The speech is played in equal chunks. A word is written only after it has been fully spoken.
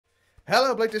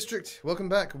Hello, Blake District. Welcome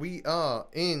back. We are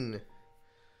in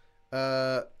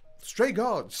Stray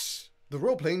Gods, the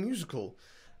role-playing musical.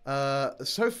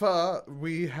 So far,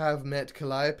 we have met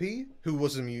Calliope, who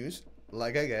was a muse,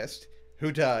 like I guessed,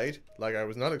 who died, like I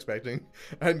was not expecting,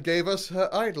 and gave us her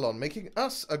eidolon, making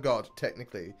us a god,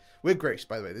 technically. We're Grace,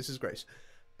 by the way. This is Grace.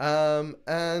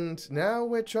 And now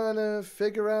we're trying to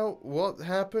figure out what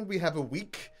happened. We have a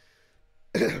week,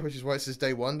 which is why it says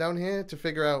day 1 down here, to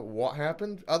figure out what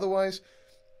happened. Otherwise,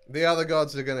 the other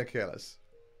gods are going to kill us.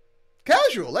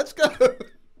 Casual, let's go!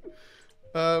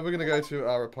 We're going to go to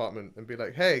our apartment and be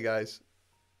like, hey, guys.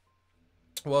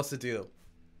 What's the deal?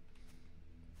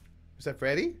 Is that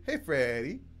Freddy? Hey,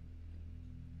 Freddy.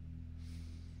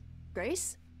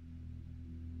 Grace?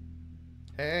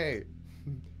 Hey.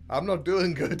 I'm not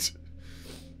doing good.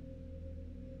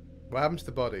 What happened to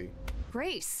the body?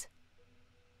 Grace?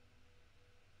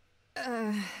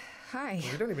 Hi.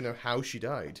 We don't even know how she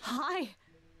died. Hi.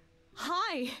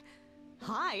 Hi.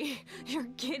 Hi. You're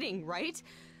kidding, right?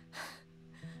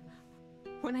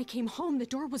 When I came home, the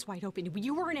door was wide open.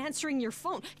 You weren't answering your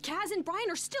phone. Kaz and Brian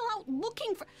are still out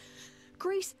looking for...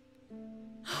 Grace...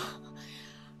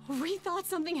 We thought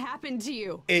something happened to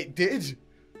you. It did.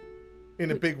 In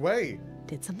a big way.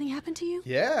 Did something happen to you?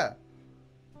 Yeah.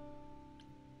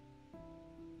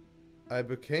 I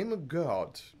became a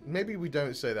god. Maybe we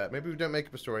don't say that. Maybe we don't make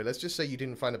up a story. Let's just say you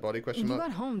didn't find a body, question When you mark.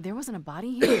 got home, there wasn't a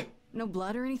body here? No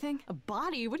blood or anything? A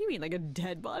body? What do you mean, like a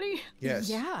dead body? Yes.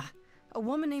 Yeah. A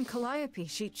woman named Calliope.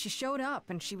 She showed up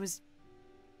and she was...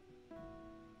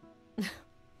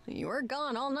 You were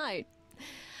gone all night.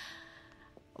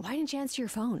 Why didn't you answer your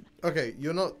phone? Okay,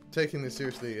 you're not taking this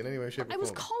seriously in any way, shape, or form. I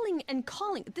was calling and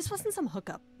calling. This wasn't some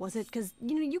hookup, was it? Because,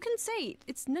 you know, you can say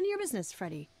it's none of your business,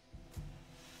 Freddy.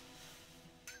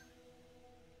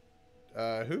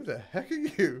 Who the heck are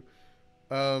you?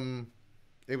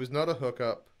 It was not a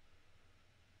hookup.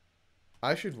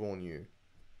 I should warn you.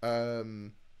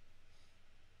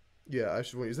 Yeah, I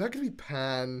should warn you. Is that gonna be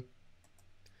Pan?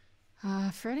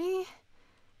 Freddy?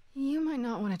 You might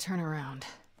not want to turn around.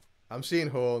 I'm seeing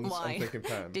horns. Why? I'm thinking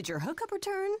Pan. Did your hookup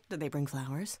return? Did they bring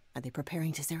flowers? Are they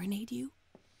preparing to serenade you?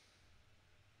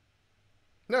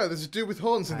 No, there's a dude with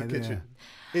horns in the kitchen.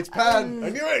 It's Pan. I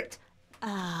knew it.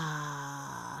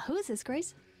 Who is this,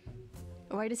 Grace?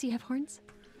 Why does he have horns?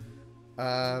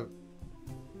 Another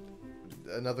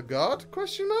god?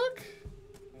 Question mark?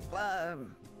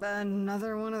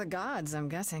 Another one of the gods, I'm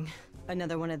guessing.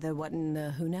 Another one of the what and the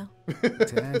who now?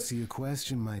 To answer your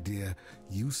question, my dear,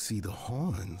 you see the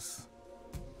horns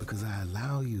because I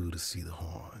allow you to see the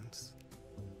horns.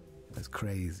 That's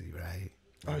crazy, right?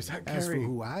 Oh, is that As for Carrie?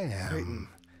 who I am, Peyton.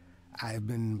 I've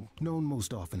been known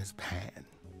most often as Pan.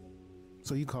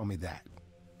 So you call me that,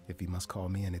 if you must call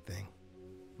me anything.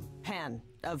 Pan,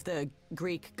 of the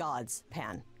Greek gods,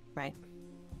 Pan, right?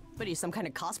 What are you, some kind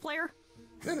of cosplayer?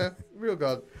 Yeah, real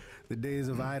god. The days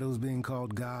of idols being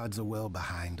called gods are well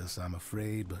behind us, I'm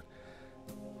afraid, but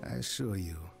I assure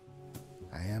you,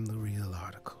 I am the real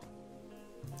article.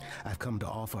 I've come to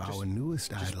offer our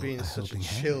newest Just idol being a such a helping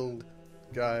hand. chilled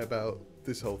guy about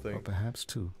this whole Or thing. perhaps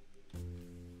two.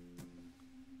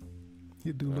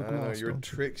 You do I look don't know, lost, you're a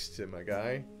don't you? trickster, my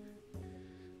guy.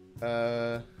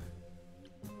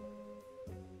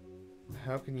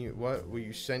 How can you... What? Were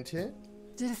you sent here?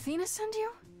 Did Athena send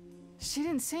you? She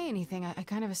didn't say anything. I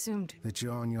kind of assumed... That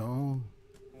you're on your own?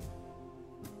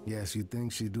 Yes, you'd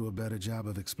think she'd do a better job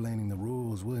of explaining the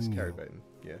rules, wouldn't Carrie you? Peyton,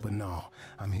 yeah. But no,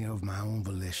 I'm here of my own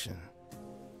volition.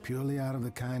 Purely out of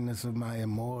the kindness of my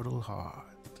immortal heart.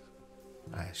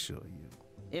 I assure you.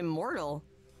 Immortal?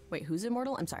 Wait, who's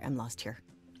immortal? I'm sorry, I'm lost here.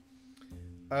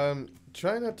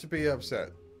 Try not to be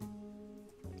upset.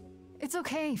 It's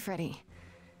okay, Freddy.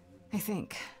 I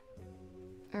think.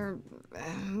 Or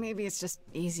maybe it's just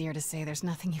easier to say there's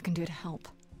nothing you can do to help.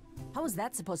 How is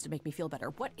that supposed to make me feel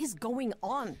better? What is going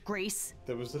on, Grace?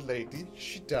 There was a lady,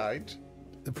 she died.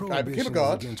 The became a prohibition is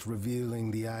god. against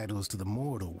revealing the idols to the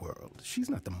mortal world. She's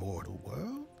not the mortal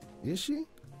world, is she?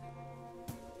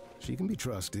 She can be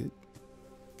trusted,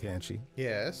 can't she?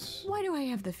 Yes. Why do I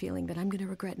have the feeling that I'm gonna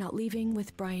regret not leaving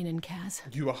with Brian and Kaz?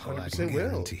 You Oh, I 100% can will.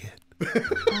 guarantee it.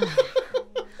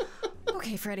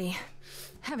 Okay, Freddy.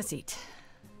 Have a seat.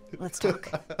 Let's talk.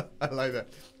 I like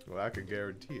that. Well, I can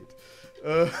guarantee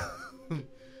it.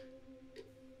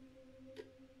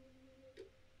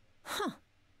 Huh.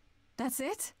 That's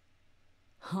it?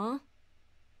 Huh?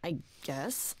 I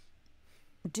guess.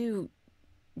 Do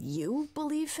you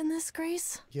believe in this,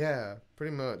 Grace? Yeah,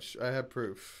 pretty much. I have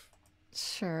proof.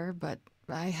 Sure, but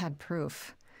I had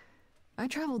proof. I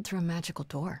traveled through a magical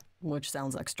door. Which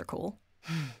sounds extra cool.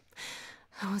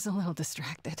 I was a little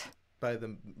distracted. by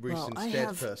the Well, recent I dead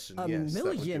have person. a Yes, that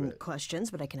would do million it.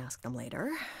 questions, but I can ask them later.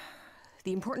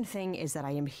 The important thing is that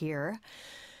I am here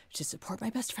to support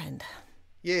my best friend.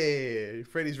 Yay!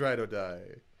 Freddy's ride or die.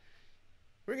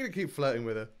 We're gonna keep flirting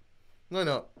with her. Why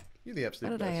not? You're the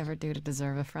absolute What did best. I ever do to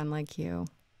deserve a friend like you?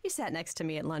 You sat next to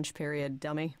me at lunch period,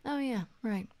 dummy. Oh, yeah,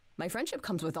 right. My friendship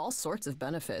comes with all sorts of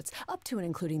benefits, up to and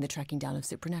including the tracking down of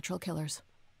supernatural killers.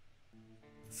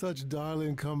 Such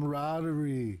darling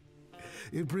camaraderie.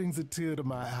 It brings a tear to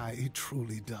my eye. It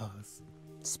truly does.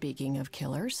 Speaking of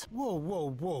killers, Whoa,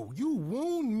 whoa, whoa. You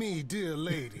wound me, dear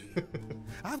lady.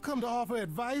 I've come to offer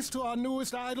advice to our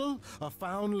newest idol, a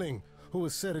foundling who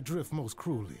was set adrift most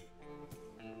cruelly.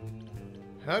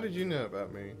 How did you know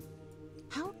about me?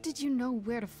 How did you know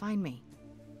where to find me?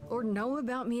 Or know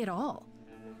about me at all?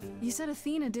 You said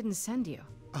Athena didn't send you.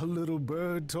 A little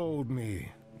bird told me,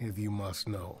 if you must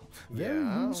know. Very Yeah, I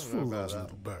don't know useful, about those that.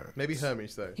 little birds. Maybe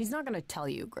Hermes, though. he's not going to tell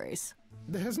you, Grace.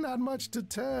 There's not much to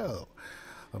tell.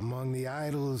 Among the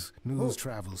idols, news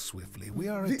travels swiftly. We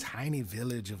are a tiny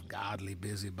village of godly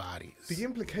busybodies. The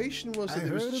implication was I that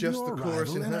it was heard of just your the chorus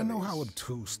arrival, in and I know Hermes. how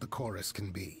obtuse the chorus can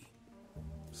be.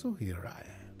 So here I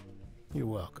am. You're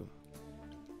welcome.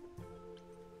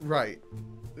 Right.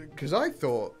 Because I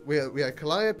thought we had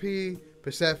Calliope,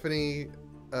 Persephone,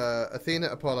 Athena,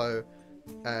 Apollo,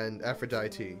 and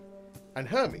Aphrodite, and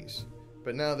Hermes.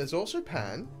 But now there's also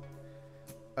Pan.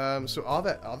 So are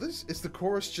there others? Is the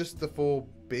chorus just the four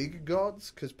big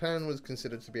gods? Because Pan was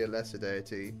considered to be a lesser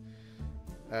deity.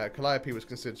 Calliope was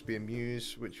considered to be a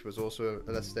muse, which was also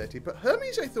a lesser deity. But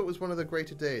Hermes, I thought, was one of the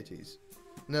greater deities.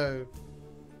 No,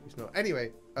 he's not.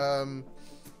 Anyway,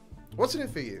 what's in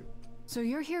it for you? So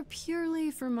you're here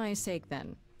purely for my sake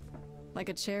then? Like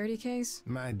a charity case?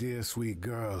 My dear sweet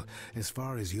girl, as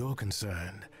far as you're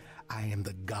concerned, I am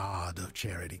the god of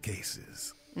charity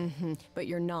cases. But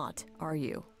you're not, are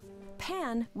you?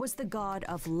 Pan was the god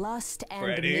of lust and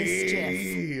Freddy!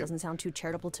 mischief. Doesn't sound too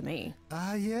charitable to me.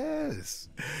 Ah, yes.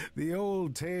 The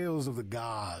old tales of the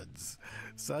gods.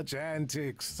 Such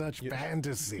antics, such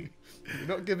fantasy. You're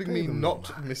not giving me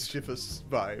not mischievous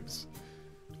vibes.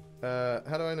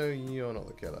 How do I know you're not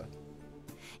the killer?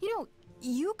 You know,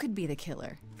 you could be the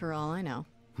killer, for all I know.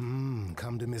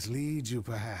 Come to mislead you,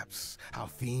 perhaps. How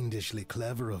fiendishly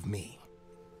clever of me.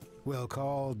 Well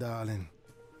called, darling.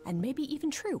 And maybe even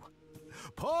true.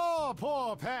 Poor,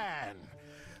 poor Pan!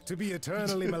 To be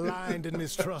eternally maligned and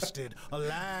mistrusted.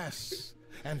 Alas,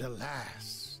 and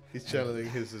alas. He's channeling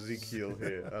his Ezekiel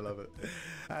here. I love it.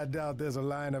 I doubt there's a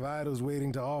line of idols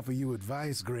waiting to offer you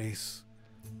advice, Grace.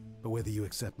 But whether you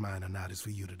accept mine or not is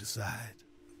for you to decide.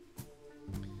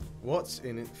 What's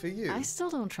in it for you? I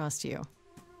still don't trust you.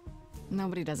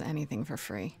 Nobody does anything for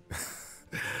free.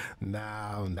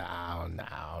 Now.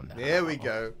 Here we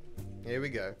go. Here we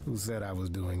go. Who said I was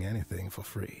doing anything for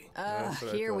free? That's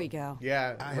what I Here we thought. go.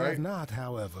 Yeah, I right? have not,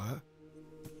 however,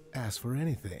 asked for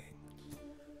anything.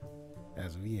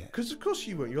 As of yet. Because of course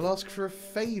you won't. You'll ask for a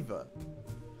favor.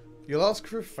 You'll ask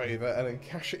for a favor and then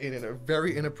cash it in a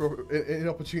very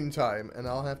inopportune time, and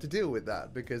I'll have to deal with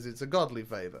that because it's a godly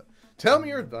favor. Tell me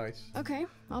your advice. Okay,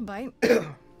 I'll bite.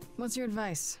 What's your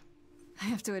advice? I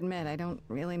have to admit, I don't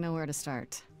really know where to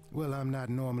start. Well, I'm not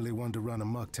normally one to run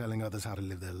amok telling others how to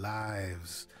live their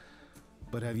lives.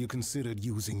 But have you considered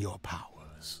using your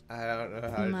powers? I don't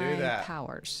know how to My do that.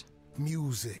 powers.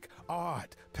 Music,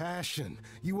 art, passion.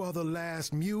 You are the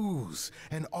last muse,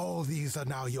 and all these are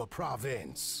now your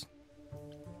province.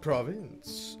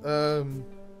 Province.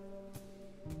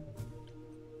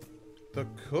 The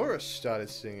chorus started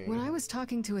singing. When I was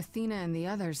talking to Athena and the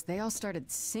others, they all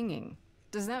started singing.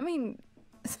 Does that mean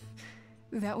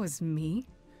that was me?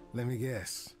 Let me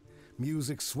guess.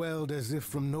 Music swelled as if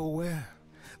from nowhere.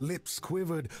 Lips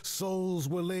quivered, souls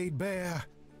were laid bare.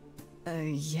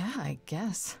 Yeah, I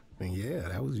guess. And yeah,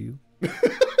 that was you.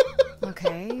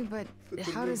 Okay, but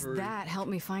how does delivery. that help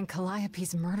me find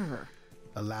Calliope's murderer?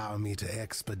 Allow me to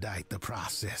expedite the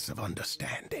process of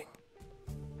understanding.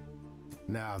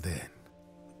 Now then,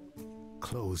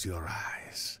 close your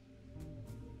eyes.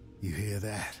 You hear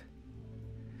that?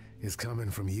 It's coming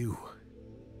from you.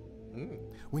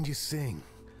 When you sing,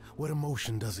 what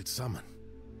emotion does it summon?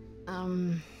 I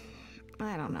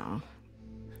don't know.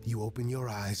 You open your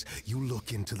eyes, you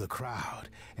look into the crowd,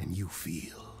 and you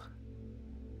feel.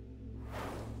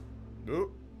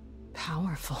 Oh.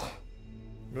 Powerful.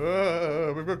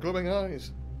 We've got glowing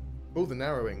eyes. Oh, the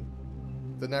narrowing.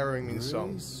 The narrowing means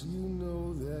song. Grace, you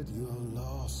know that you're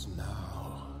lost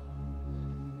now.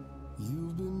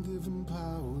 You've been given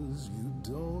powers you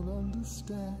don't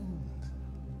understand.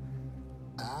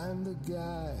 I'm the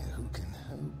guy who can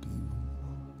help you.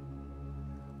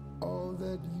 All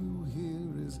that you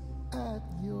hear is at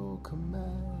your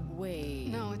command. Wait.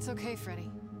 No, it's okay,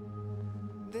 Freddy.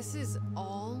 This is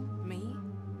all me?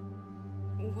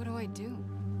 What do I do?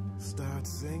 Start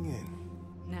singing.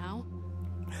 Now?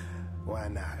 Why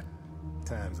not?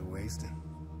 Time's a wasting.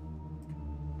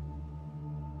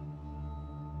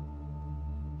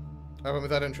 I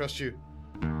promise I don't trust you.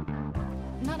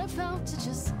 Not about to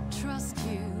just trust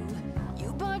you.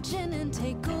 You barge in and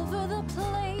take over the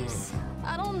place.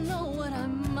 I don't know what I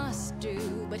must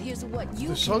do, but here's what you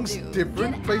The can song's do.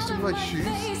 different Get based out on of my shoes.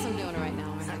 face. I'm doing it right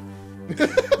now, aren't I?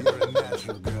 You're a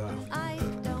natural girl. I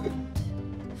don't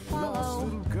follow.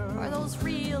 Little girl. Are those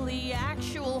really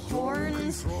actual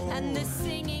horns? And this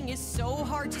singing is so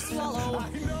hard to swallow.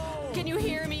 Can you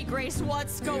hear me, Grace?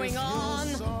 What's going on?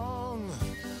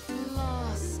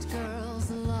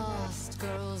 Lost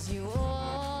girls, you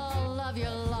all love your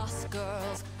lost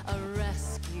girls. A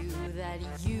rescue that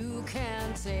you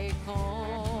can take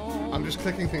home. I'm just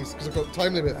clicking things because I've got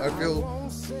time limit. I feel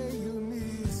Won't say you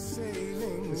need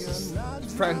saving. this is You're not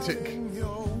frantic. drowning,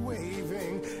 you're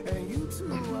waving. And you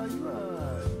two, are you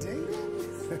dating?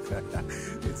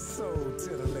 It's so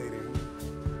titillating.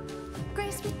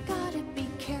 Grace, we gotta be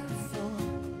careful.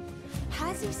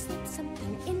 Has he slipped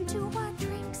something into our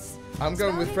drinks? I'm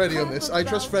going with Freddy on this. I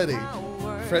trust Freddy.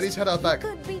 Freddy's had our back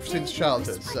since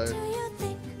childhood, so.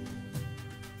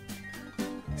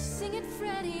 Sing it,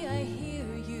 Freddy, I hear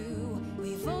you.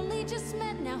 We've only just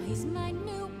met, now he's my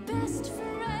new best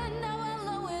friend. Now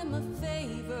I'll owe him a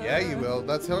favor. Yeah, you will.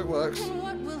 That's how it works. And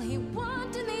what will he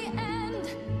want in the end?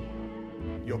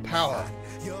 Your power.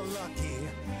 You're lucky.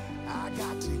 I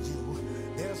got to you.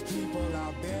 There's people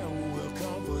out there who will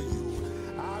come for you.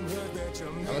 I've heard that you're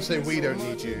I'm gonna say we don't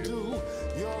need you.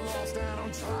 You're lost and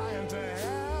I'm trying to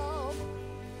help.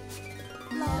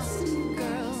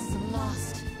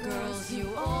 Lost girls, you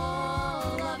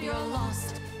all love your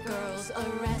lost girls. A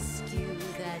rescue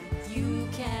that you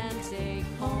can take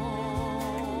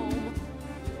home.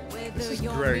 This is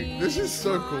great. This is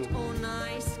so cool. Oh,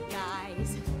 nice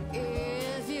guys.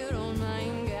 If you don't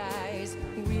mind, guys,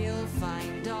 we'll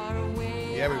find our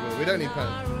way. Yeah, we will. We don't need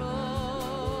Pan.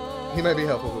 He may be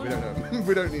helpful, but we don't know.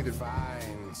 We don't need him.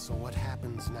 Fine. So what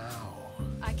happens now?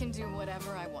 I can do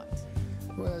whatever I want.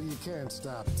 Well, you can't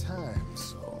stop time,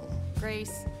 so.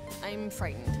 Grace, I'm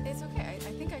frightened. It's okay.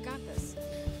 I think I got this.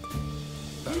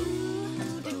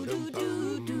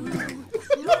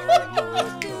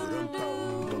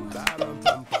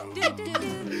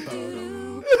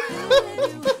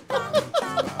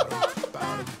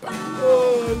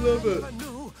 Oh, I love it.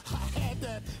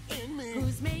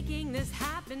 Who's making this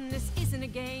happen? This isn't a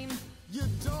game. You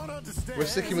don't understand. We're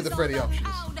sticking with the Freddy options.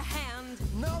 Out of hand.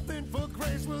 Nothing for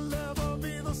Grace will ever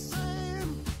be the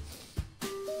same.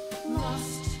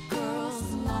 Lost girls,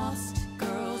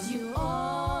 you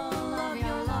all love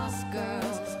your lost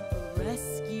girls. A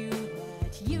rescue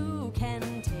that you can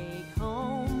take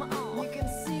home. Oh. You can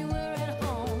see we're at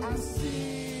home. I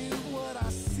see what I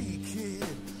see, kid.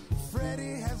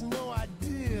 Freddy has no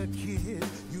idea, kid.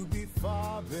 You'd be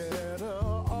far better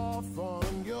off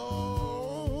on your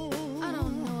own. I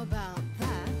don't know about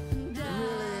that.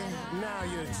 Really? Now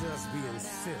you're just being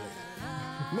silly.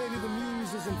 Maybe the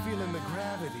muse isn't feeling the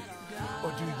gravity.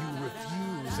 Or do you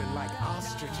refuse and, like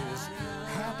ostriches,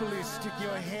 happily stick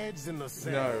your heads in the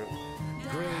sand? No.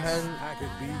 Grace, Hand- I could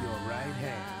be your right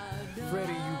hand.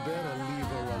 Freddy, you better leave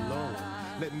her alone.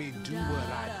 Let me do what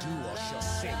I do or she'll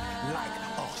sink like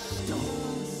a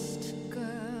stone.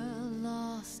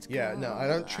 Lost Yeah, no, I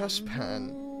don't trust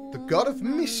Pan, the god of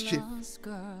mischief. lost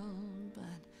girl, but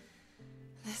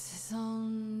this is all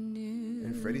new.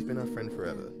 And Freddy's been our friend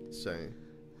forever, so.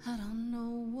 I don't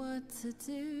know what to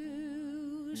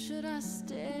do. Should I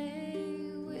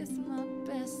stay with my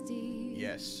bestie?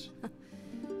 Yes.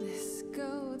 This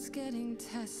goat's getting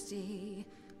testy.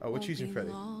 Oh, we're choosing Won't Freddy.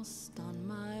 be lost on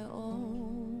my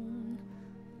own.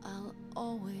 I'll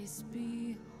always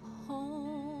be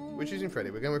home. We're choosing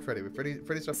Freddy. We're going with Freddy.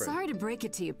 Freddy's our friend. Sorry to break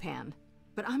it to you, Pan,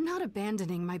 but I'm not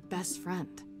abandoning my best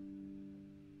friend.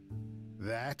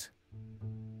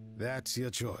 That's your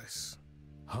choice.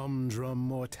 Humdrum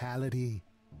mortality.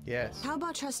 Yes. How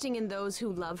about trusting in those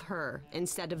who love her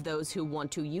instead of those who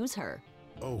want to use her?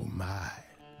 Oh my,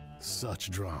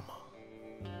 such drama.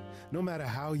 No matter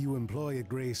how you employ it,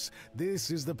 Grace,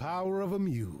 this is the power of a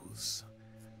muse.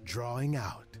 Drawing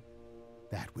out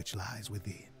that which lies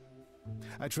within.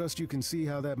 I trust you can see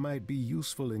how that might be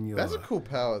useful in your... That's a cool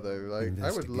power, though. Like,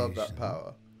 I would love that investigation.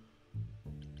 power.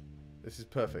 This is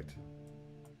perfect.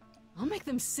 I'll make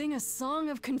them sing a song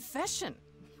of confession.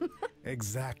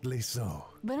 Exactly so.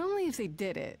 But only if they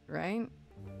did it, right?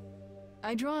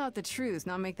 I draw out the truth,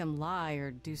 not make them lie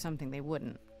or do something they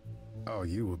wouldn't. Oh,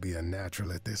 you will be a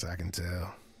natural at this, I can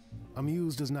tell. A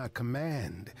muse does not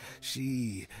command.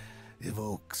 She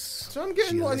evokes. So I'm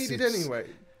getting She what I needed elicits. anyway.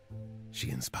 She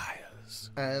inspires.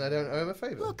 And I don't owe him a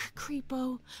favor. Look,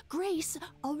 Creepo, Grace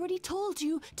already told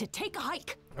you to take a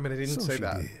hike. I mean, I didn't So say she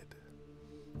that. did.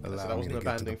 I said I Allow me wasn't to get to the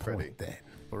abandoning Freddy. point then.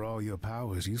 For all your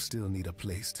powers, you still need a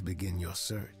place to begin your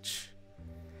search.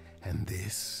 And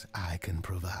this I can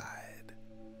provide.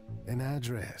 An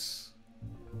address.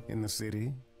 In the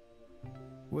city.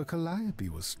 Where Calliope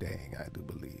was staying, I do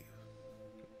believe.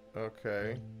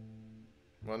 Okay.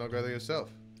 Why not go there yourself?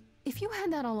 If you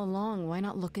had that all along, why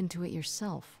not look into it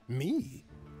yourself? Me?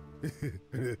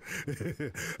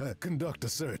 Conduct a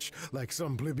search like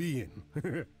some plebeian.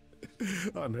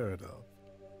 Unheard of.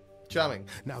 Charming.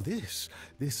 Now this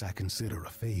I consider a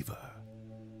favor.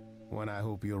 One I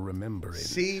hope you'll remember in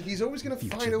See, he's always going to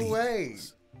future find a way.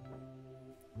 deeds.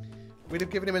 We'd have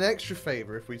given him an extra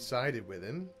favor if we'd sided with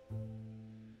him.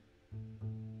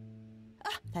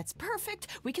 That's perfect.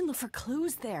 We can look for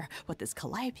clues there. What this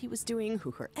Calliope was doing,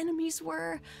 who her enemies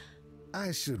were.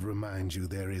 I should remind you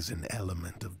there is an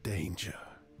element of danger.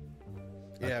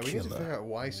 Yeah, we need to killer figure out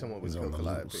why someone would is kill on the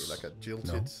Calliope. loose. Like a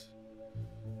jilted.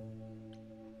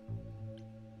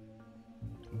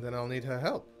 Then I'll need her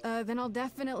help. Then I'll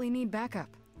definitely need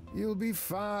backup. You'll be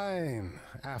fine.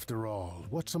 After all,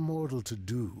 what's a mortal to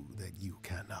do that you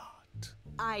cannot?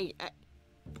 I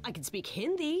can speak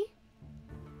Hindi.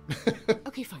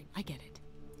 Okay, fine. I get it.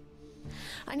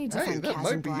 I need to Hey, find that Kaz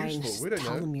might and be Brian. useful. Just We don't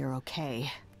tell know. them you're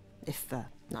okay. If,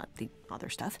 not the other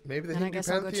stuff. Maybe the Then I Hindu guess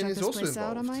I'll go pantheon check is this also place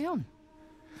out on involved. my own.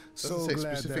 So say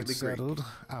glad specifically that's Greek. settled.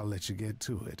 I'll let you get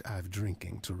to it. I've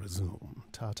drinking to resume.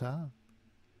 Ta-ta.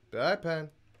 Bye, Pan.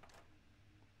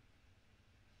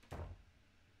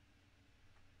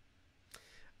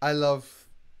 I love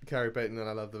Carrie Payton and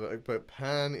I love the book, but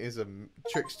Pan is a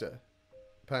trickster.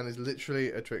 Pan is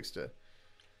literally a trickster.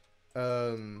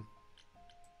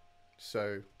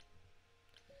 So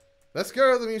let's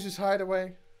go to the Muse's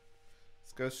hideaway.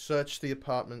 Let's go search the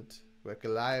apartment where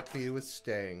Calliope was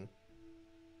staying.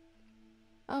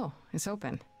 Oh, it's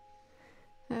open.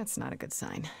 That's not a good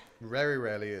sign. Very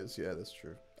rarely is, yeah, that's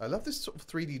true. I love this sort of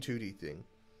 3D, 2D thing.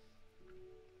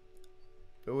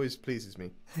 It always pleases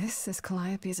me. This is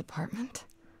Calliope's apartment?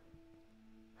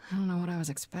 I don't know what I was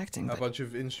expecting, A but bunch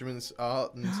of instruments,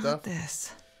 art, and not stuff.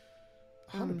 this.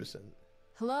 100%.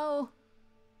 Hello?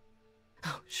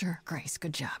 Oh, sure, Grace,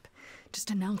 good job.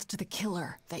 Just announce to the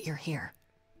killer that you're here.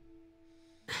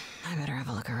 I better have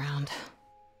a look around.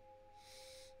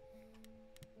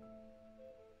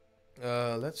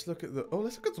 Let's look at the. Oh,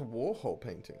 let's look at the Warhol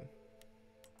painting.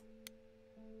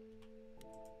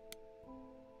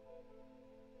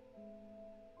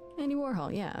 Andy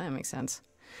Warhol, yeah, that makes sense.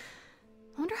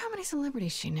 I wonder how many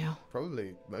celebrities she knew.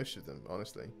 Probably most of them,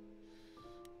 honestly.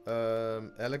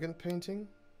 Elegant painting.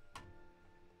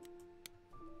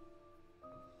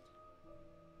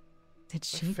 Did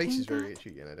she My face is paint very that?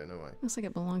 itchy, and I don't know why. Looks like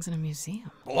it belongs in a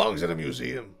museum. Belongs in a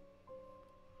museum.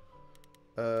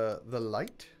 The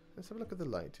light. Let's have a look at the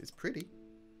light. It's pretty.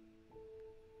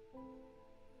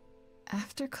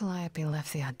 After Calliope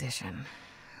left the audition,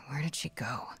 where did she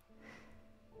go?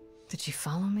 Did she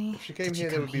follow me? If she came did here, she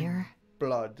there come would be here?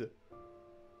 blood.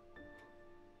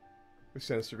 Which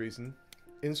stands to reason.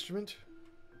 Instrument?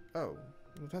 Oh,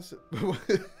 well, that's it.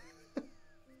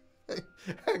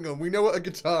 Hang on, we know what a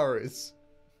guitar is.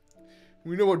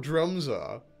 We know what drums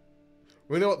are.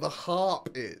 We know what the harp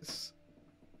is.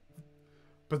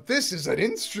 But this is an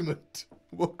instrument.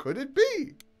 What could it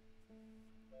be?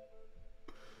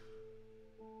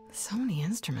 So many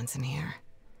instruments in here.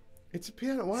 It's a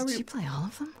piano. Why are Did we? she play all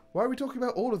of them? Why are we talking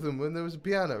about all of them when there was a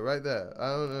piano right there? I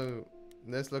don't know.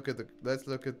 Let's look at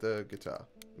the guitar.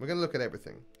 We're gonna look at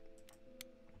everything.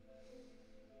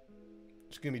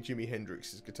 It's gonna be Jimi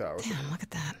Hendrix's guitar or something. Damn, look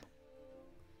at that.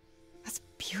 That's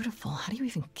beautiful. How do you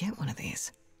even get one of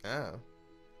these? Ah.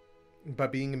 By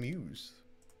being amused.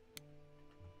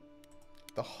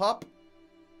 The harp.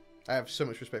 I have so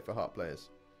much respect for harp players.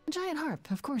 A giant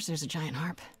harp. Of course there's a giant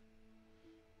harp.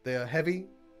 They are heavy.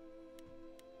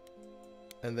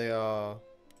 And they are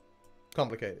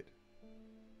complicated.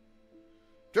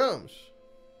 Drums.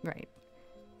 Right.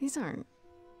 These aren't...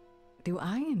 Do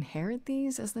I inherit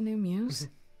these as the new muse?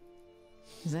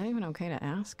 Is that even okay to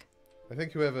ask? I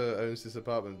think whoever owns this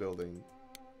apartment building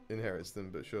inherits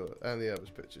them, but sure. And the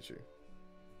Elvis picture too.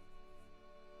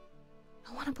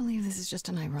 I want to believe this is just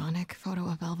an ironic photo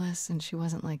of Elvis and she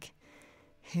wasn't like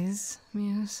his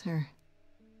muse or...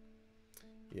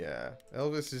 Yeah.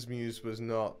 Elvis's muse was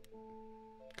not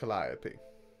Calliope.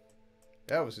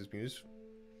 Elvis's muse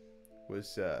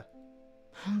was I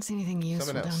don't see anything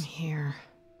useful else. down here.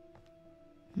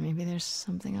 Maybe there's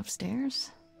something upstairs?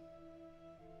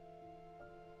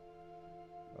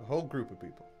 a whole group of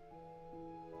people.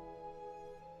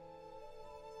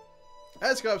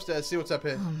 Let's go upstairs, see what's up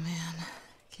here. Oh man,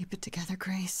 keep it together,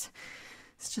 Grace.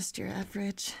 It's just your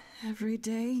average,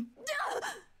 everyday.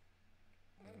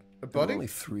 A There body? were only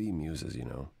 3 muses, you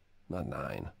know, not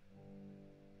 9.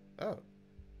 Oh.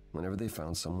 Whenever they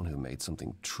found someone who made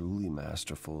something truly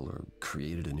masterful or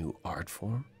created a new art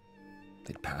form,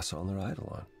 they'd pass on their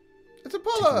eidolon. It's Take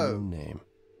Apollo! a new name.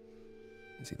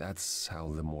 You see, that's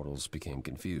how the mortals became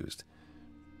confused.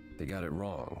 They got it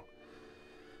wrong.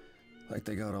 Like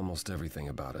they got almost everything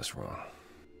about us wrong.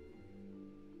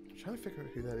 I'm trying to figure out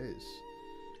who that is.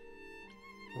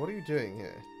 What are you doing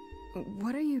here?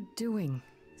 What are you doing?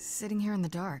 Sitting here in the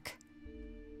dark?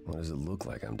 What does it look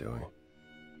like I'm doing?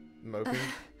 Moping?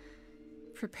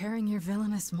 Preparing your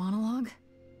villainous monologue?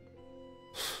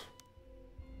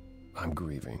 I'm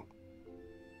grieving.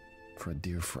 For a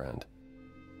dear friend.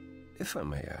 If I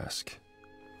may ask,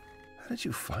 how did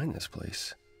you find this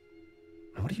place?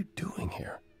 And what are you doing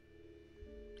here?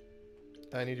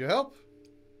 I need your help.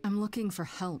 I'm looking for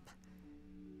help.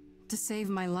 To save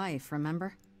my life,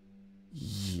 remember?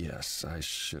 Yes, I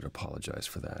should apologize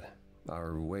for that.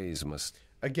 Our ways must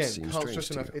Again, seem can't strange stress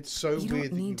to enough. you. It's so You weird don't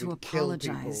that need you to would kill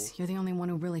people. apologize. You're the only one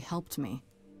who really helped me.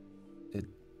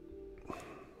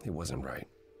 It wasn't right,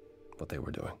 what they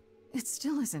were doing. It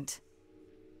still isn't.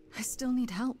 I still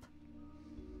need help.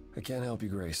 I can't help you,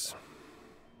 Grace.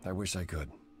 I wish I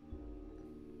could.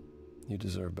 You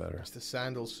deserve better. It's the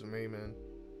sandals for me, man.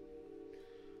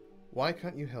 Why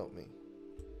can't you help me?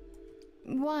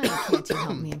 Why can't you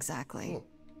help me exactly? Oh.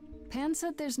 Pan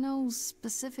said there's no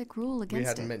specific rule We against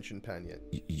hadn't it. mentioned Pan yet.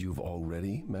 You've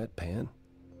already met Pan?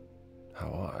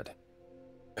 How odd.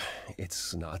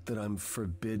 It's not that I'm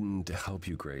forbidden to help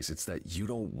you, Grace. It's that you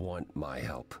don't want my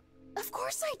help. Of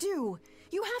course I do.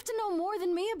 You have to know more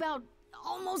than me about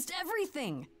almost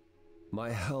everything.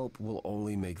 My help will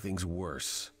only make things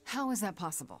worse. How is that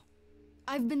possible?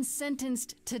 I've been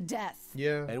sentenced to death.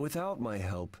 Yeah. And without my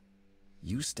help,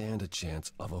 you stand a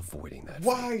chance of avoiding that.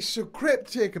 Why so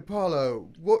cryptic, Apollo?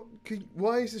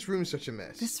 Why is this room such a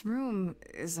mess? This room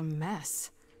is a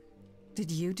mess.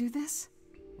 Did you do this?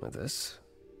 With this?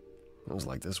 It was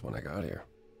like this when I got here.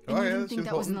 And Oh, you yeah, didn't that's think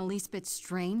that was in important. the least bit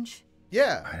strange?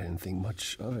 Yeah. I didn't think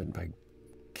much of it. I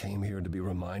came here to be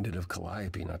reminded of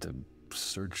Calliope, not to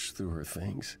search through her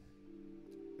things.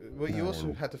 Well, you No,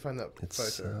 also had to find that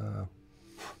It's, photo.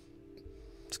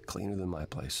 it's cleaner than my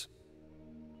place.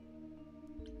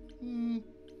 Can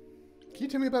you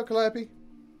tell me about Calliope?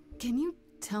 Can you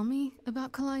tell me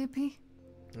about Calliope?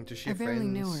 And does she I have barely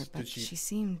friends? knew her, but Did she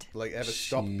seemed like ever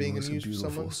stop being was amused a with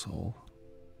beautiful someone? soul,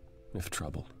 if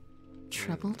troubled.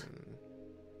 troubled.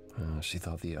 She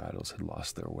thought the idols had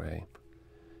lost their way.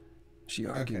 She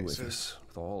argued Okay, with so- us,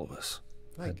 with all of us.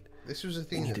 Like, this was a We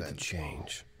thing needed then. to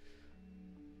change.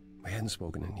 We hadn't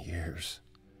spoken in years.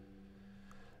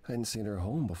 I hadn't seen her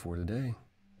home before today.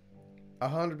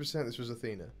 100% this was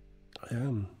Athena.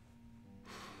 I'd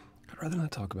rather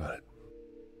not talk about it.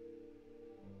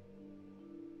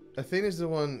 Athena's the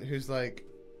one who's like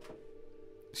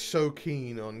so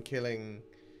keen on killing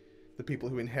the people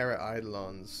who inherit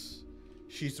eidolons.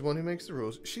 She's the one who makes the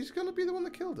rules. She's gonna be the one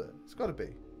that killed her. It's gotta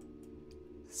be.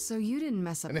 So you didn't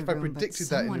mess up And the if I room, predicted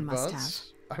but that in someone must have.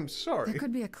 advance, I'm sorry. There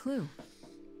could be a clue.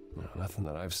 No, nothing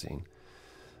that I've seen.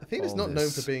 Athena's All not known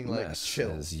this for being like mess,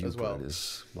 chill as you as put well. it,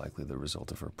 is likely the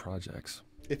result of her projects.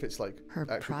 If it's like Her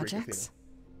actual Greek projects?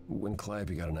 When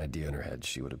Calliope got an idea in her head,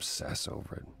 she would obsess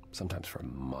over it, sometimes for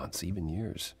months, even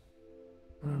years.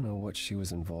 I don't know what she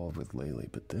was involved with lately,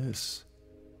 but this...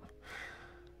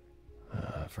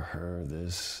 for her,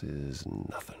 this is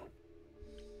nothing. Athena.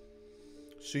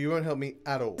 So you won't help me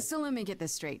at all. So let me get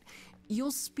this straight.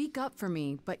 You'll speak up for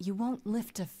me, but you won't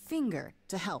lift a finger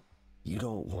to help. You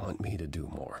don't want me to do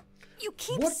more. You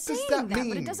keep What does saying that but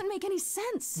mean? it doesn't make any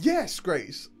sense. Yes,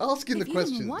 Grace. Asking If the you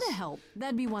questions. didn't want to help,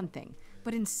 that'd be one thing.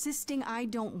 But insisting I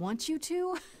don't want you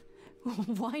to?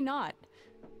 Why not?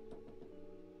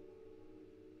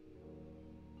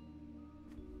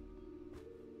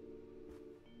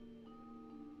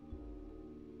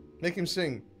 Make him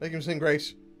sing. Make him sing,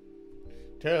 Grace.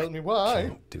 Tell me why.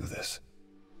 Can't do this.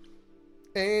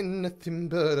 Ain't nothing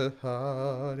but a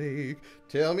heartache.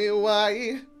 Tell me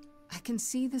why. I can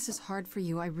see this is hard for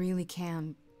you, I really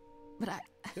can. But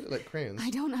They look like crayons. I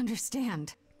don't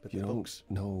understand. But You they're don't books.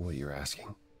 know what you're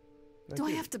asking. Do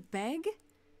I have to beg?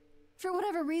 For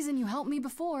whatever reason you helped me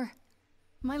before.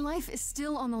 My life is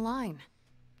still on the line.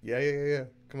 Yeah.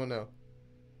 Come on now.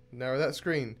 Narrow that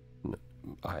screen.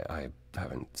 I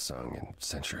haven't sung in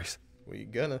centuries. Well, you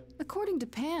gonna. According to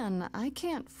Pan, I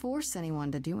can't force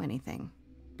anyone to do anything.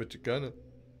 But you're gonna.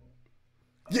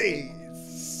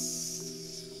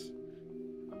 Yes!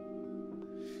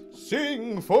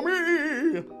 Sing for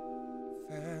me!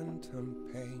 Phantom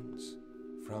pains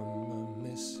from a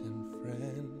missing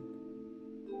friend,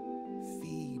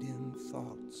 feeding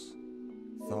thoughts,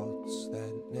 thoughts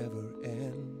that never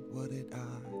end. What did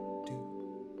I do?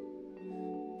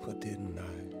 What didn't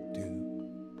I do?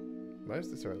 Why is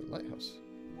this our lighthouse?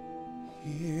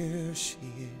 Here she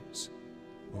is,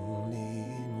 only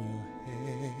in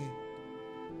your head.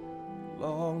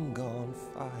 Long gone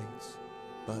fights,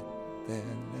 but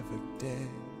they're never dead.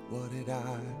 What did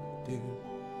I do?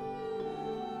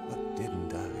 What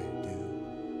didn't I do?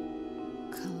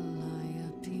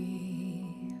 Calliope,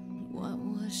 what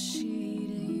was she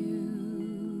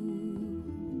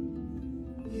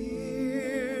to you?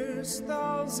 Years,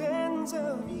 thousands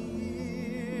of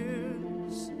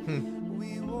years.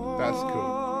 We That's cool.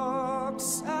 walked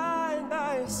side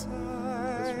by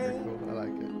side. That's pretty cool. I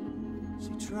like it.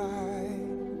 She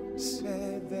tried,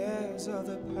 said there's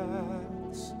other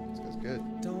paths. That's good.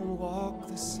 Don't walk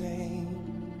the same,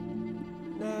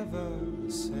 never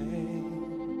the same.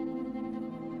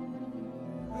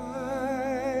 I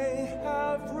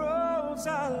have roads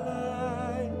I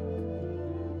like,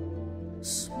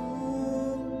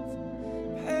 smooth,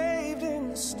 paved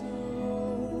in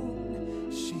stone.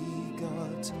 She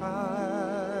got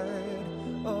tired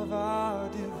of our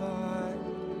divide.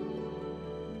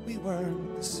 We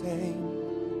weren't the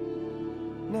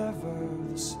same, never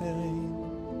the same.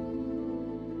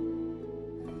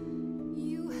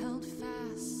 You held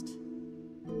fast.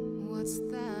 What's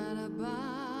that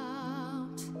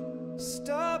about?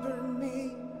 Stubborn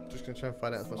me, Just gonna try and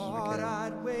find out as much as we thought can.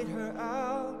 I'd wait her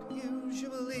out.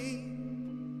 Usually,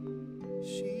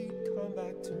 she'd come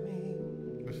back to me.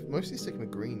 We're mostly sticking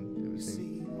with green, it would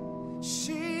seem.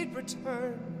 See, she'd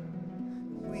return.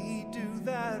 We'd do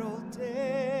that old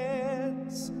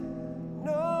dance,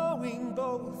 knowing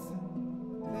both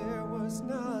there was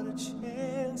not a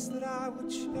chance that I would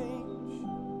change.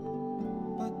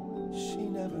 But she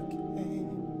never came.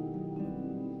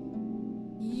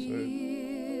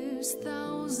 Years,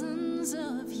 thousands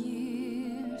of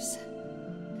years,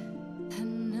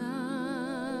 and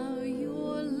now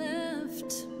you're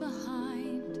left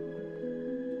behind.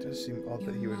 It does seem odd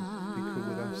that he would be cool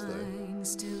with us, though. Mind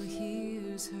still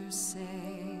hears her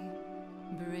say,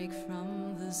 break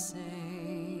from the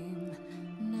same,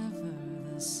 never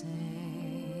the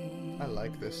same. I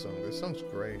like this song. This song's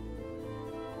great.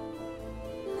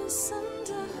 Listen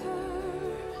to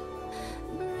her,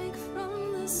 break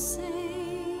from the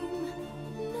same,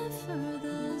 never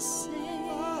the same.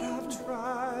 But I've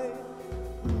tried.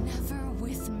 Never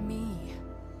with me.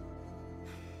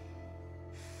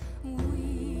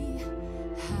 We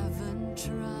haven't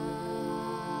tried.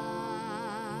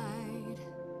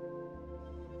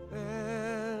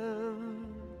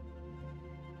 And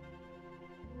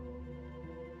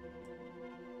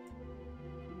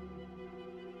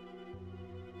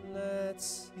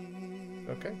let's see.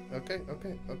 Okay.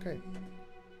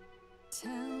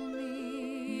 Tell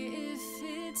me if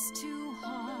it's too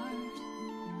hard.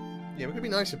 Yeah, we're gonna be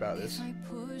nice about this. If I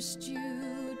pushed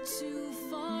you too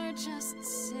far, just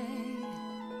say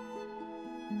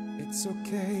It's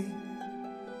okay.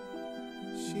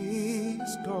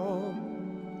 She's gone.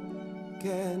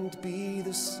 Can't be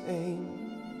the same.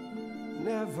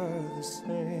 Never the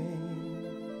same.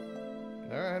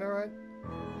 Alright.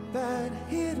 That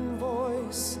hidden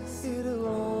voice, it'll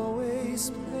always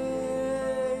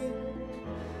play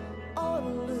on a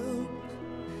loop.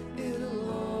 It'll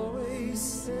always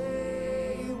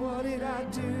say, what did I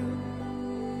do?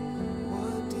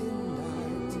 What didn't I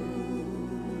do?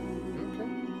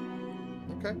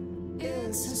 Okay.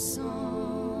 it's a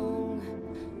song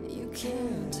you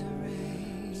can't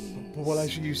erase. But what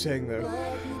else are you saying, though?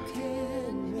 But you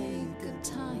can make a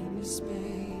tiny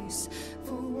space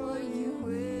for what you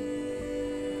will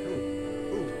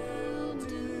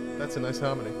do. That's a nice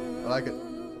harmony. I like it.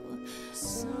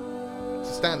 It's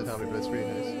a standard harmony, but it's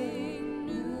really nice.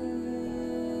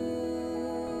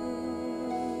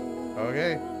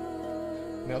 Okay.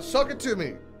 Now suck it to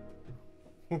me.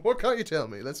 What can't you tell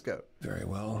me? Let's go. Very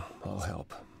well, I'll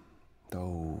help.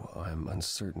 Though I'm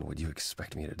uncertain what you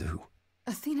expect me to do.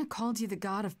 Athena called you the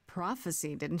god of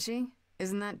prophecy, didn't she?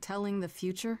 Isn't that telling the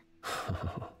future?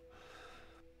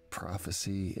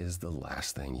 Prophecy is the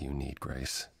last thing you need,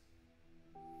 Grace.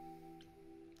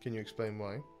 Can you explain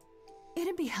why?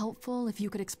 It'd be helpful if you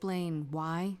could explain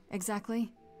why,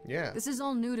 exactly. Yeah. This is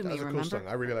all new to That me, was a cool remember? song.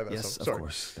 I really like that Yes, song. of Sorry.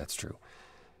 course, that's true.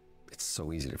 It's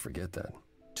so easy to forget that.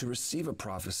 To receive a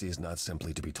prophecy is not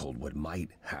simply to be told what might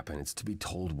happen, it's to be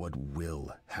told what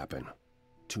will happen.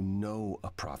 To know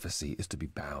a prophecy is to be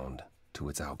bound to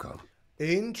its outcome.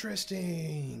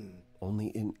 Interesting. Only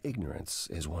in ignorance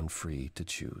is one free to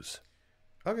choose.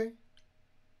 Okay.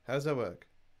 How does that work?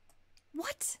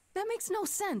 What? That makes no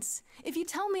sense. If you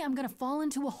tell me I'm gonna fall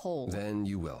into a hole... Then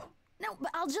you will. No,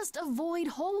 but I'll just avoid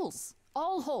holes.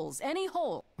 All holes, any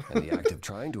hole. And the act of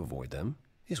trying to avoid them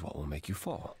is what will make you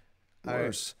fall.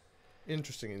 Worse,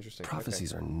 Interesting.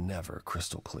 prophecies are never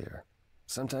crystal clear.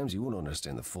 Sometimes you won't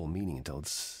understand the full meaning until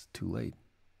it's too late.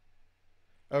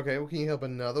 Okay, well, can you help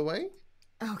another way?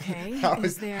 Okay. How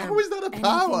is is there that a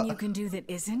power? anything you can do that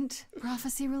isn't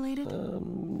prophecy related?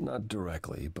 Not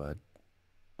directly, but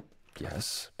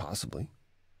yes, possibly.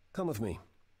 Come with me.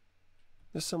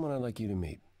 There's someone I'd like you to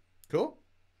meet. Cool.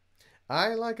 I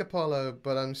like Apollo,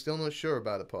 but I'm still not sure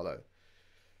about Apollo.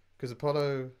 Because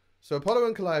Apollo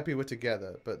and Calliope were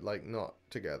together, but, like, not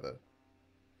together.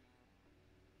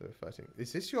 They were fighting.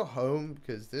 Is this your home?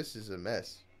 Because this is a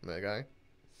mess, my guy.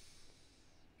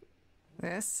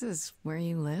 This is where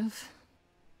you live?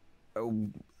 Oh,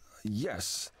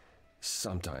 yes,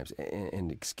 sometimes.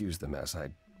 And excuse the mess. I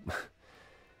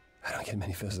don't get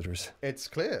many visitors. It's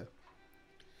clear.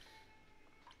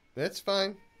 It's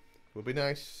fine. We'll be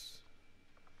nice.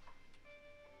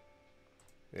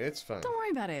 It's fine. Don't worry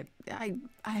about it. I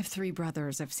have 3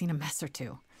 brothers. I've seen a mess or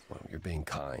two. Well, you're being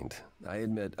kind. I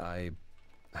admit I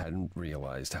hadn't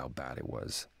realized how bad it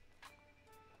was.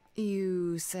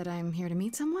 You said I'm here to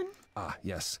meet someone? Ah,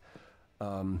 yes.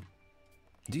 Do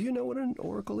you know what an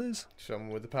oracle is? Someone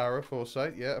with the power of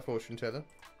foresight, yeah, a fortune teller.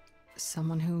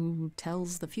 Someone who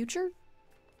tells the future?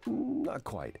 Not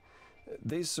quite.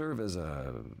 They serve as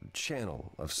a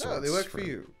channel of sorts. Oh, they work for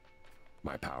you.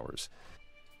 My powers.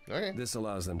 Okay. This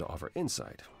allows them to offer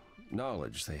insight,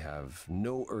 knowledge they have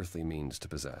no earthly means to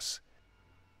possess.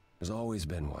 There's always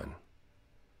been one.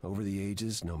 Over the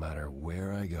ages, no matter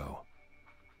where I go,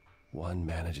 one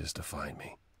manages to find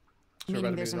me. So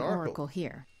Meaning there's an oracle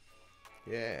here.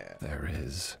 Yeah. There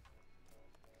is.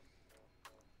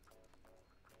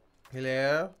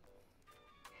 Hello?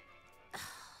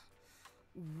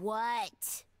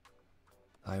 What?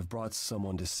 I have brought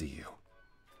someone to see you.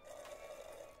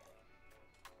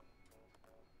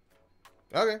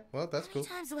 Okay, well, that's How cool.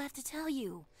 many times do I have to tell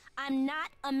you? I'm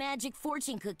not a magic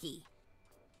fortune cookie.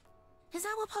 Is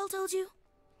that what Paul told you?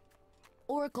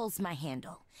 Oracle's my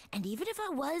handle. And even if I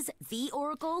was the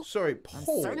Oracle, Sorry, I'm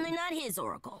Paul. certainly not his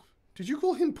Oracle. Did you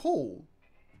call him Paul?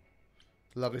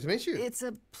 Lovely to meet you. It's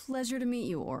a pleasure to meet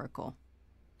you, Oracle.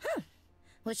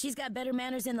 Well, she's got better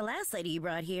manners than the last lady you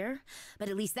brought here. But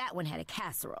at least that one had a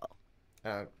casserole.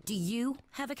 Do you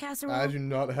have a casserole? I do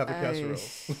not have a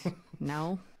casserole.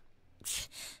 No.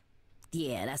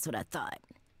 Yeah, that's what I thought.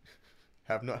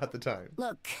 Have not had the time.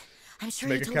 Look, I'm sure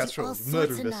Make he a told you casserole. all Murder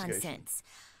sorts of investigation. nonsense.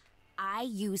 I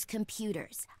use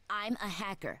computers. I'm a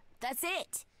hacker. That's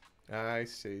it. I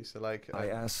see. So, like, I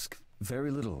ask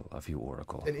very little of you,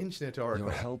 Oracle. an internet oracle.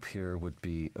 Your help here would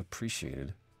be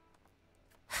appreciated.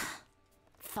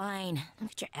 Fine.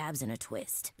 Look at your abs in a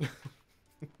twist.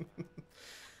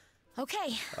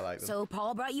 Okay. I like them. So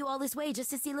Paul brought you all this way just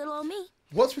to see little old me.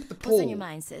 What's with the Paul? What's on your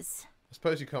mind, sis? I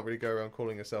suppose you can't really go around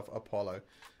calling yourself Apollo.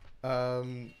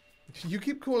 You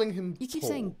keep calling him You keep Paul.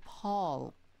 saying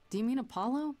Paul. Do you mean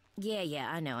Apollo? Yeah,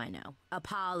 I know.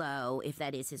 Apollo, if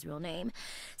that is his real name,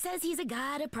 says he's a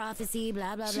god of prophecy,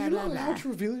 blah, blah, So blah, you're blah, not allowed blah. to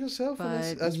reveal yourself? But I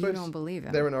you suppose don't believe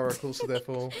him. They're an oracle, so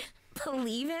therefore,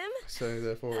 Believe him? it's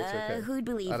okay. Who'd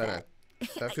believe I don't that? know.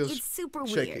 That feels It's super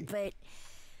shaky. weird, but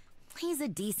he's a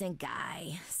decent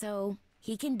guy, so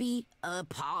he can be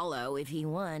Apollo if he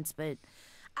wants, but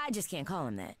I just can't call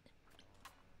him that.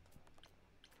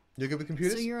 You're good with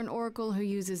computers? So you're an oracle who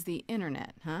uses the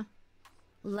internet, huh?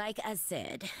 Like I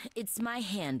said, it's my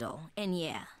handle, and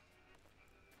yeah,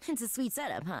 it's a sweet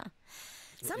setup, huh?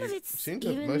 Some of it's seem to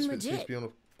have even most of it seems to legit. be on a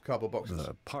cardboard boxes.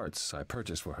 The parts I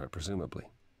purchased for her, presumably.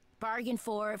 Bargain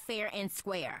for, fair and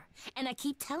square. And I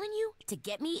keep telling you to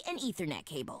get me an Ethernet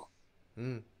cable.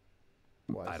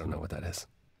 I don't know what that is.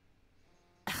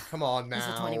 Come on now. It's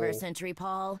the 21st century,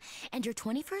 Paul, and your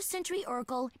 21st century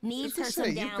Oracle needs her some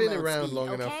You've download been around speed, long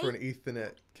okay? enough for an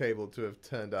Ethernet cable to have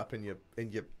turned up in your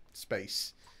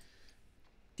space.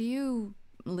 Do you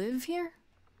live here?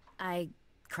 I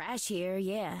crash here,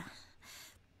 yeah.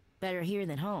 Better here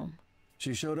than home.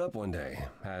 She showed up one day,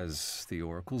 as the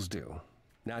oracles do.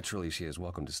 Naturally, she is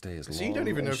welcome to stay as So long you don't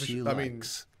even know as if she I mean-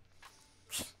 likes.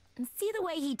 And see the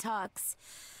way he talks.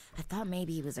 I thought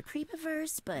maybe he was a creep at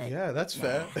first, but Yeah, that's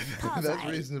fair. Paul's That's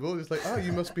aight. reasonable. It's like, oh,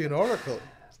 you must be an oracle.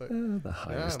 It's It's like, The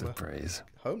highest of praise.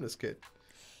 homeless kid.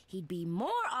 He'd be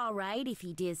more alright if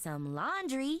he did some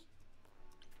laundry.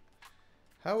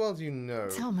 How well do you know?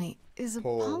 Tell me, is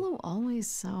Paul? Apollo always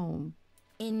so...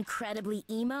 Incredibly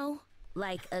emo?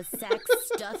 Like a sack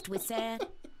stuffed with sad?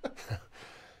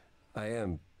 I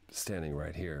am standing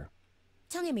right here.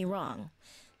 Don't get me wrong.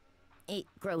 It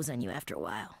grows on you after a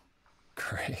while.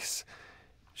 Grace,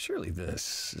 surely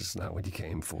this is not what you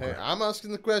came for. Hey, I'm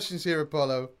asking the questions here,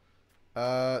 Apollo.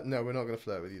 No, we're not gonna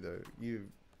flirt with you though.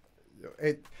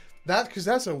 Because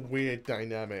that's a weird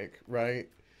dynamic, right?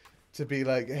 To be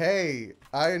like, hey,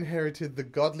 I inherited the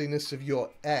godliness of your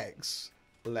ex.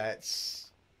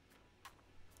 Let's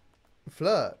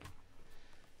flirt.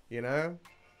 You know?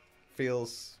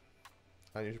 Feels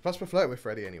unusual. Plus, we're flirting with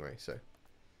Freddy anyway, so.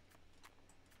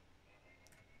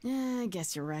 Yeah, I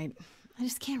guess you're right. I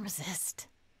just can't resist.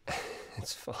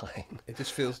 It's fine. It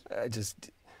just feels I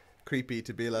just creepy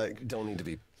to be like, don't need to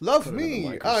be. love put under the me,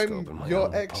 microscope in I'm my your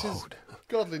own ex's abode.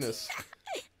 godliness.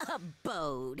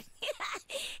 Abode.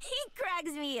 He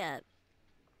cracks me up.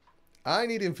 I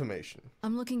need information.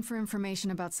 I'm looking for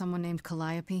information about someone named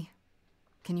Calliope.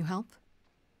 Can you help?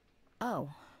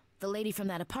 Oh, the lady from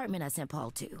that apartment I sent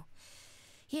Paul to.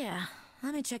 Yeah,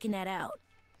 I've been checking that out.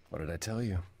 What did I tell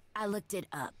you? I looked it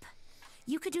up.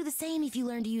 You could do the same if you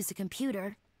learned to use the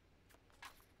computer.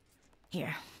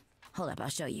 Here, hold up, I'll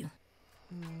show you.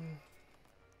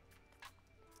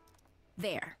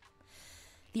 There.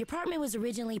 The apartment was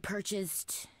originally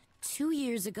purchased 2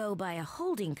 years ago by a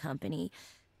holding company,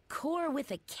 Core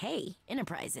with a K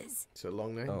Enterprises. It's a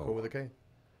long name, Oh. Core with a K.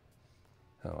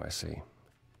 Oh, I see.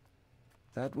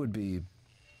 That would be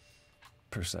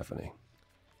Persephone.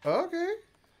 Okay.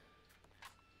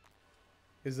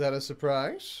 Is that a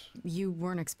surprise? You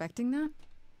weren't expecting that?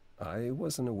 I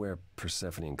wasn't aware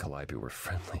Persephone and Calliope were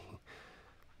friendly.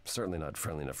 Certainly not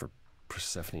friendly enough for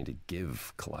Persephone to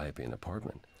give Calliope an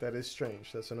apartment. That is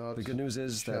strange. That's an odd. The good news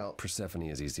is that shout. Persephone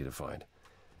is easy to find.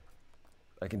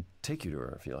 I can take you to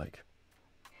her if you like.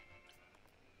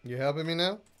 You helping me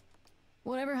now?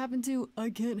 Whatever happened to,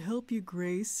 I can't help you,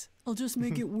 Grace. I'll just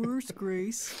make it worse,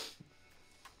 Grace.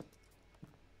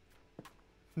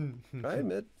 I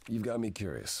admit, you've got me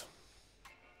curious.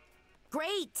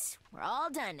 Great! We're all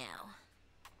done now.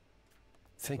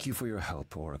 Thank you for your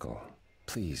help, Oracle.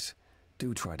 Please,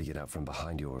 do try to get out from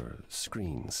behind your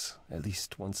screens at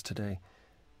least once today.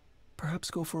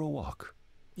 Perhaps go for a walk.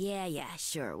 Yeah,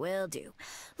 sure, will do.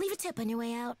 Leave a tip on your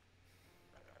way out.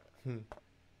 It's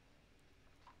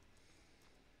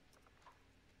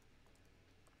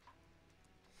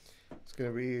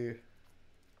gonna be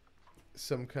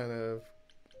some kind of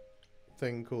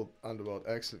thing called Underworld.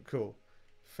 Excellent, cool,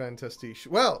 fantastic.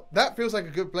 Well, that feels like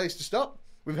a good place to stop.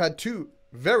 We've had 2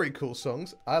 very cool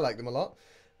songs. I like them a lot.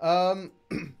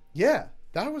 Yeah,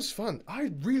 that was fun.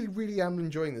 I really am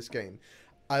enjoying this game.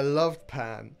 I loved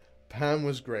Pan. Pan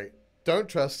was great. Don't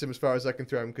trust him as far as I can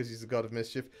throw him because he's the god of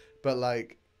mischief. But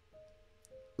like,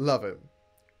 love him.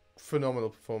 Phenomenal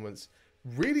performance.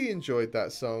 Really enjoyed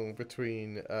that song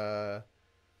between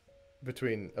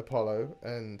Apollo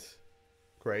and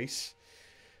Grace.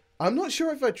 I'm not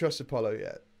sure if I trust Apollo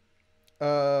yet.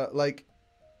 Like,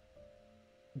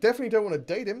 definitely don't want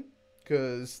to date him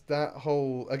because that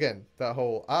whole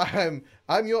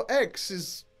I'm your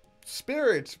ex's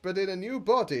spirit but in a new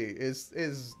body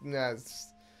is nah,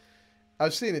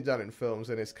 I've seen it done in films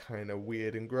and it's kind of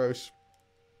weird and gross.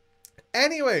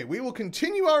 Anyway, we will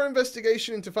continue our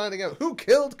investigation into finding out who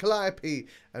killed Calliope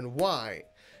and why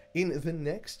in the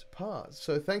next part.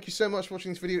 So thank you so much for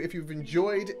watching this video. If you've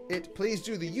enjoyed it, please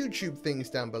do the YouTube things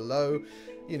down below.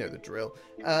 You know the drill.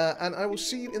 And I will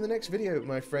see you in the next video,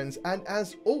 my friends. And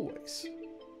as always,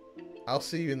 I'll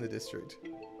see you in the district.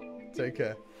 Take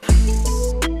care.